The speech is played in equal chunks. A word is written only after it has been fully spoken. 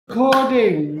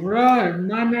Recording, right.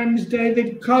 My name's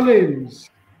David Collins.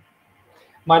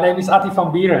 My name is Attie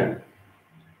van Buren.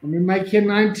 I'm going to make a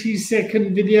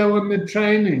 90-second video on the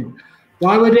training.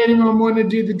 Why would anyone want to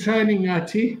do the training,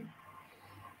 Attie?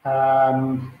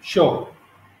 Sure.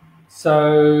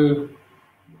 So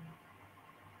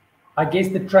I guess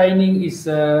the training is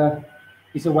a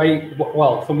way,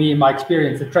 well, for me, in my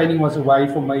experience, the training was a way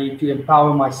for me to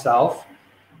empower myself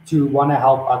to want to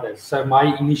help others. So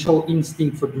my initial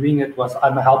instinct for doing it was,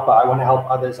 I'm a helper. I want to help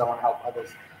others. I want to help others.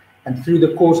 And through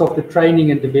the course of the training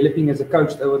and developing as a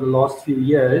coach over the last few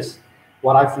years,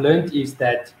 what I've learned is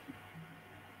that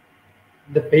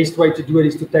the best way to do it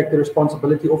is to take the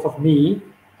responsibility off of me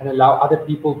and allow other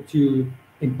people to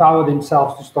empower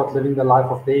themselves to start living the life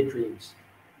of their dreams,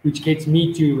 which gets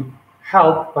me to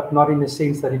help, but not in the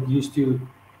sense that it used to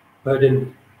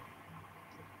burden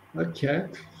me. Okay.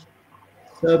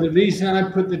 So the reason I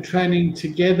put the training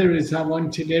together is I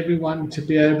wanted everyone to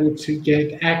be able to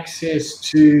get access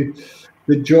to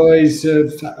the joys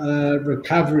of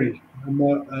recovery and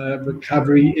what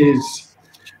recovery is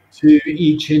to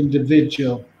each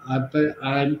individual. I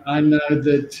know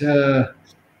that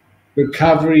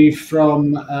recovery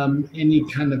from any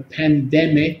kind of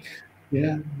pandemic,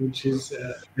 which is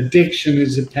addiction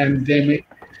is a pandemic,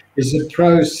 is a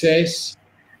process.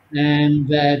 And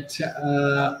that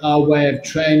our way of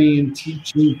training and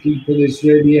teaching people is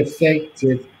really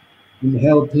effective in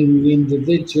helping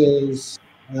individuals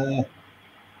take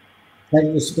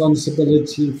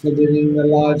responsibility for living the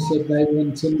lives that they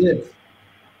want to live.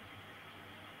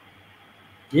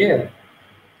 Yeah,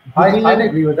 I'd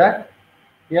agree with that.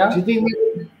 Yeah. Do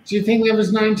you think there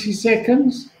was 90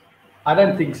 seconds? I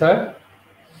don't think so.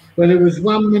 Well, it was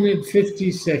 1 minute 50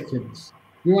 seconds.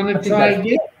 You want to try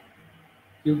again?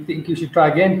 You think you should try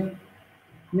again?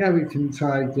 Yeah, we can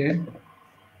try again.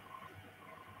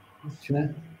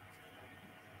 Okay.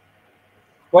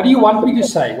 What do you want me to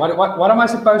say? What am I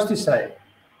supposed to say?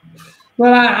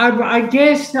 Well, I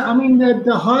guess, I mean,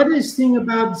 the hardest thing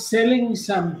about selling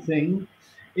something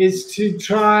is to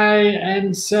try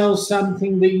and sell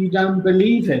something that you don't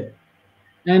believe in.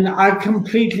 And I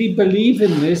completely believe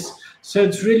in this, so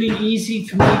it's really easy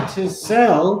for me to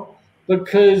sell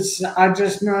because I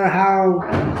just know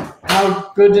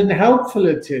how good and helpful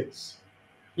it is.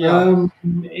 Yeah.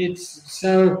 It's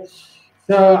so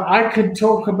I could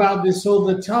talk about this all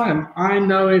the time. I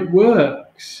know it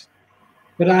works,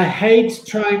 but I hate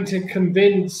trying to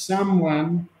convince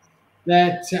someone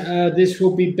that this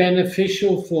will be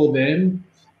beneficial for them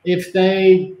if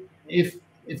they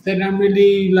don't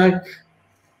really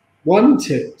want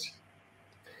it.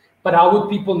 But how would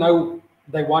people know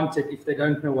they want it if they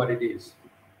don't know what it is?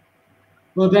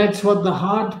 Well, that's what the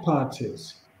hard part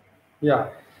is. Yeah.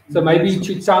 So maybe it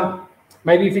should sound,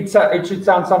 it should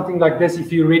sound something like this.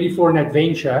 If you're ready for an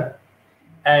adventure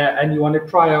and you want to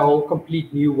try a whole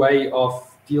complete new way of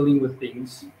dealing with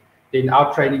things, then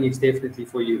our training is definitely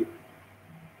for you.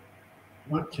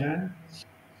 Okay.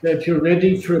 So if you're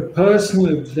ready for a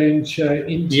personal adventure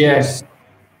into yes,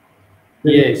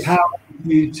 empower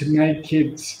you to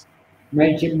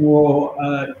make it more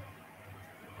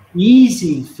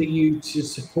easy for you to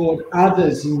support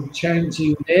others in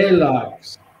changing their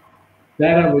lives,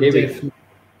 that I would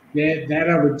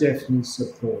definitely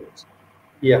support.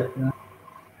 Yeah.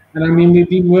 And I mean, we've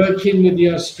been working with the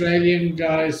Australian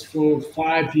guys for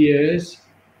 5 years,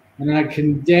 and I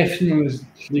can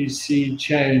definitely see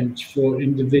change for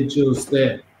individuals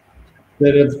there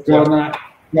that have gone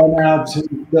out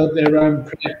and built their own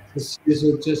practices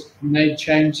or just made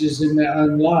changes in their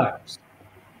own lives.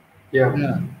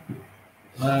 Yeah.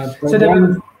 So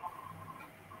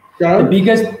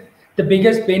the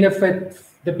biggest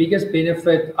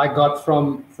benefit I got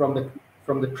from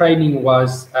the training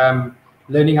was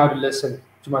learning how to listen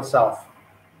to myself,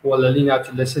 or learning how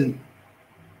to listen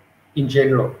in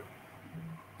general.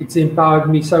 It's empowered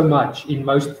me so much in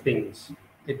most things.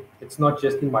 It's not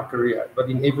just in my career, but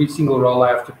in every single role I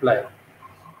have to play.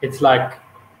 It's like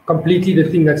completely the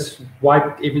thing that's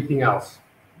wiped everything else.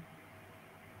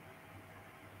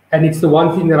 And it's the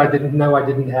one thing that I didn't know I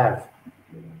didn't have.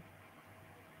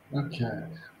 Okay.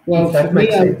 Well, for me,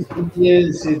 over the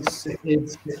years, it's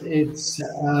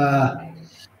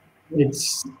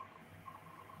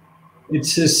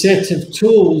a set of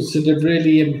tools that have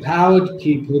really empowered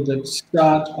people that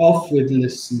start off with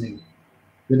listening,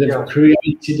 that have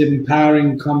created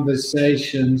empowering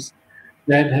conversations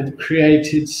that have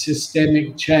created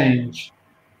systemic change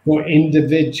for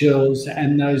individuals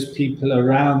and those people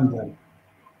around them.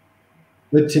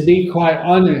 But to be quite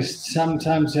honest,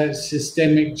 sometimes that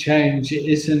systemic change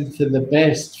isn't for the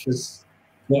best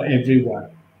for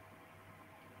everyone.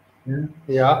 Yeah.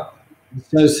 Yeah.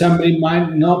 So somebody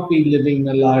might not be living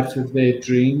the life of their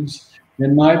dreams. They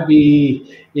might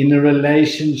be in a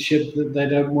relationship that they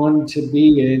don't want to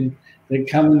be in. They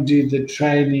come and do the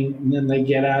training and then they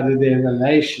get out of their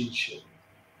relationship,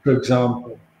 for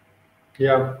example.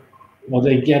 Yeah. Or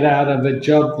they get out of a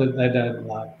job that they don't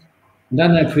like. I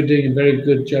don't know if we're doing a very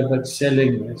good job at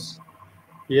selling this.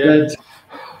 Yeah.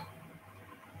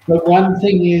 But one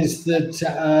thing is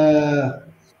that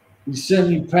we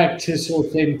certainly practice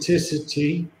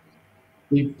authenticity.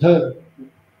 We put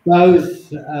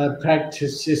both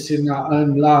practice this in our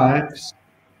own lives.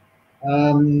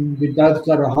 We both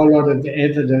got a whole lot of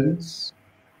evidence.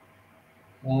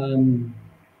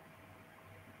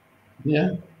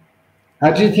 Yeah.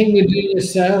 How do you think we're doing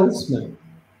as salesmen?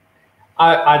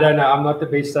 I don't know. I'm not the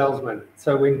best salesman.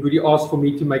 So when Goody asked for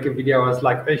me to make a video, I was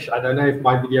like, ish, I don't know if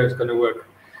my video is going to work.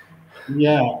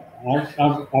 Yeah,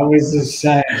 I was the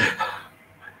same.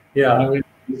 Yeah. I was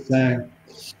the same.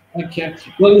 Okay.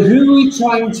 Well, who are we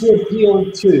trying to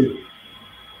appeal to?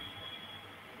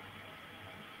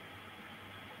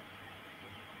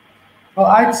 Well,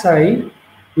 I'd say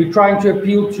we're trying to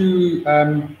appeal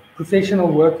to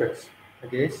professional workers, I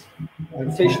guess, Okay.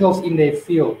 professionals in their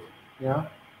field, yeah,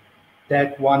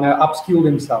 that want to upskill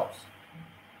themselves.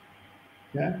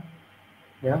 Yeah.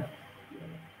 Yeah.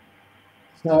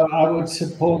 So I would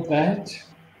support that.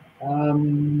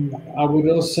 I would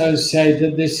also say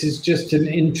that this is just an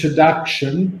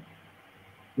introduction.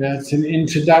 Yeah, it's an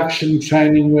introduction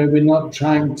training where we're not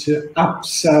trying to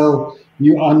upsell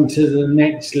you onto the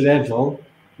next level.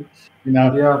 You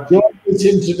know, Yeah. do this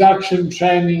introduction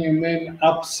training and then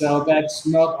upsell. That's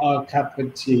not our cup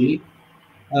of tea.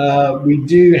 We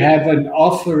do have an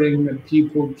offering that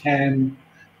people can,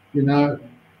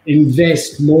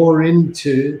 invest more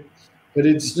into, but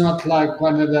it's not like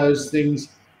one of those things.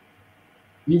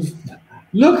 You've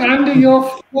look under your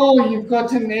floor. You've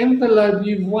got an envelope.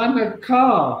 You've won a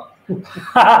car.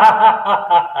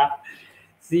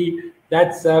 See,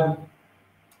 that's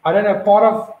I don't know.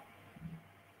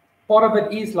 Part of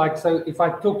it is like, so if I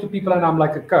talk to people and I'm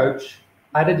like a coach,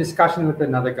 I had a discussion with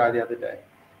another guy the other day.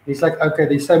 He's like, okay,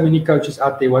 there's so many coaches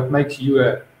out there. What makes you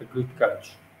a good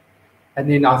coach? And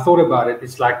then I thought about it.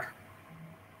 It's like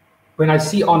when I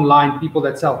see online people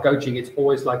that sell coaching, it's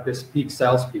always like this big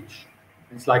sales pitch.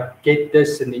 It's like, get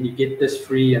this and then you get this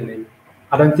free. And then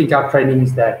I don't think our training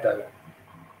is that though.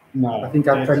 No, I think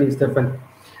our training is different.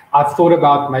 I've thought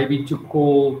about maybe to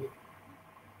call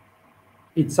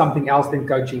it something else than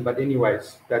coaching, but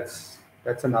anyways, that's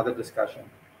another discussion.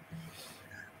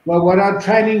 Well, what our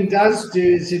training does do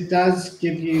is it does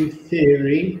give you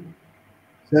theory.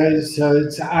 So it's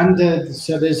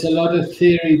so there's a lot of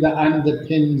theory that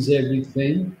underpins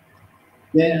everything.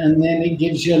 Yeah, and then it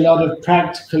gives you a lot of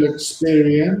practical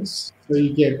experience. So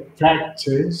you get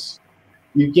practice.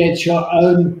 You get your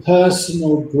own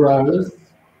personal growth.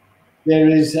 There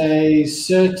is a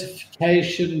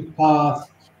certification path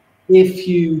if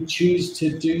you choose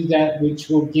to do that, which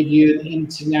will give you an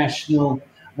international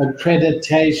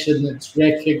accreditation that's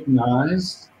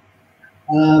recognized.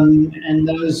 And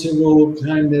those are all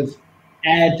kind of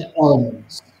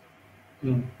add-ons.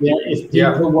 Mm. Yeah, if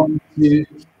people want to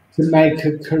make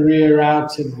a career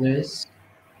out of this.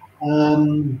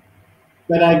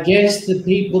 But I guess the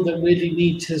people that really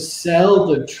need to sell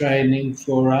the training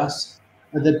for us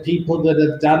are the people that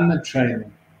have done the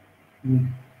training.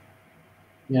 Mm.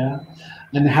 Yeah,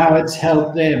 and how it's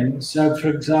helped them. So, for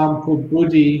example,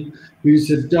 Buddy,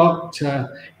 who's a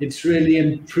doctor, it's really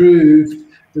improved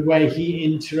the way he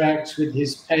interacts with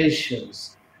his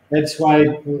patients. That's why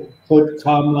he put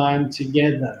Calmline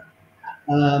together.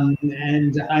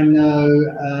 And I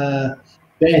know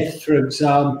Beth, for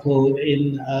example,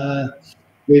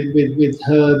 with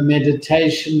her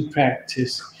meditation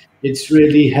practice, it's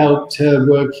really helped her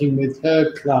working with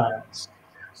her clients.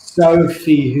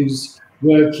 Sophie, who's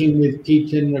working with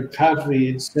people in recovery,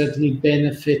 it certainly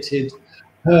benefited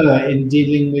her in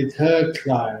dealing with her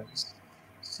clients.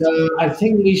 So I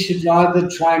think we should rather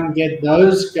try and get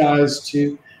those guys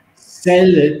to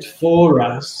sell it for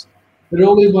us. But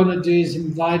all we want to do is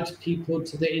invite people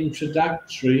to the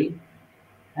introductory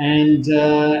and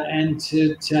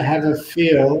to have a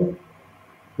feel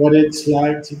what it's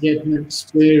like to get an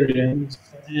experience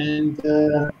and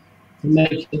to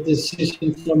make a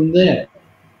decision from there.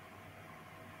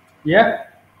 Yeah,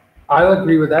 I'll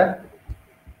agree with that.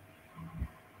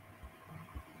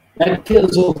 That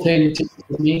feels authentic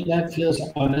to me. That feels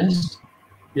honest.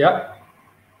 Yeah.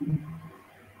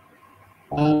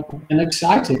 And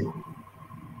exciting.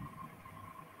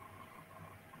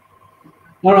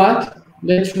 All right,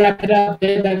 let's wrap it up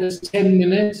there. That is 10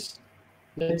 minutes.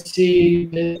 let's see,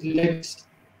 let's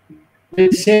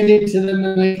send it to them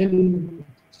and they can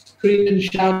scream and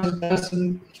shout at us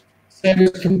and say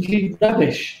it's complete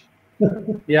rubbish.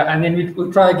 Yeah, and then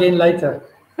we'll try again later.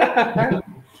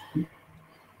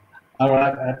 All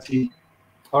right, Attie.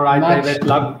 All right, David,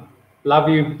 love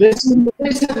you. Listen,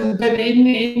 but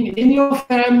in your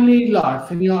family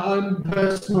life, in your own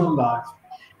personal life,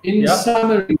 in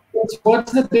summary,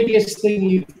 what's the biggest thing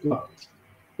you've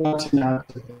gotten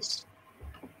out of this?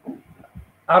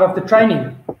 Out of the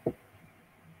training?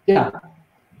 Yeah.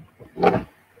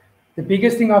 The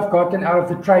biggest thing I've gotten out of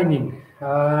the training,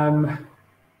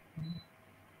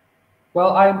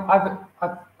 well,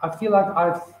 I feel like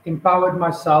I've empowered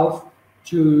myself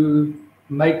to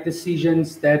make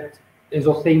decisions that is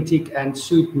authentic and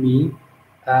suit me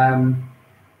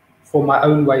for my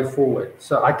own way forward.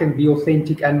 So I can be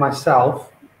authentic and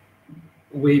myself,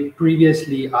 where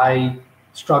previously I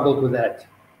struggled with that.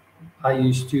 I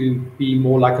used to be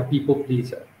more like a people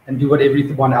pleaser and do what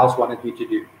everyone else wanted me to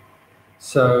do.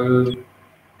 So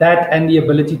that and the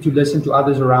ability to listen to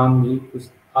others around me,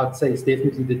 I'd say, is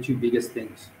definitely the two biggest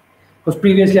things. Because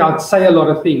previously I'd say a lot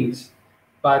of things,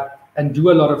 and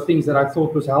do a lot of things that I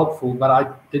thought was helpful, but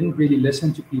I didn't really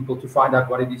listen to people to find out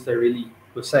what it is they really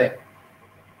were saying.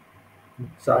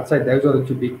 So I'd say those are the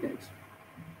two big things.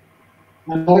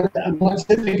 And what's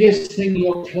the biggest thing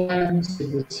your clients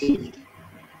have received?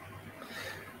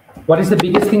 What is the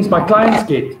biggest things my clients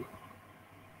get?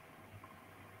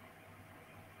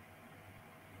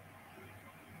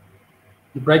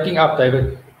 You're breaking up,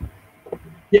 David.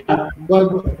 Yeah,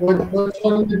 what's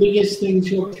one of the biggest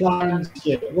things your clients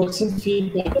get? What's the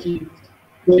feedback you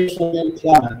get from your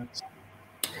clients?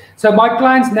 So my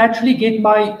clients naturally get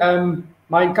my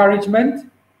my encouragement,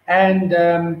 and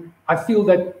I feel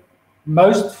that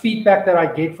most feedback that I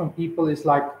get from people is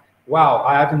like, wow,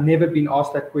 I have never been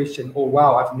asked that question, or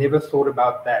wow, I've never thought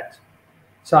about that.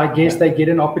 So I guess they get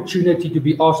an opportunity to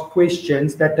be asked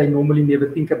questions that they normally never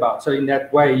think about. So in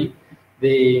that way,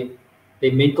 their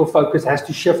mental focus has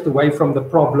to shift away from the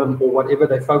problem or whatever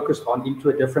they focused on into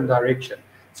a different direction.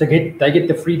 So they get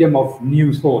the freedom of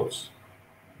new thoughts.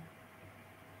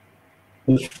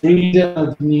 The freedom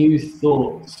of new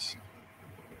thoughts.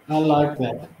 I like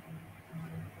that.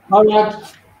 All right.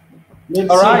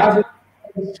 All right.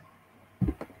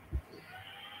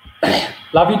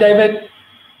 Love you, David.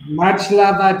 Much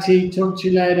love, Attie. Talk to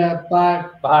you later. Bye.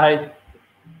 Bye.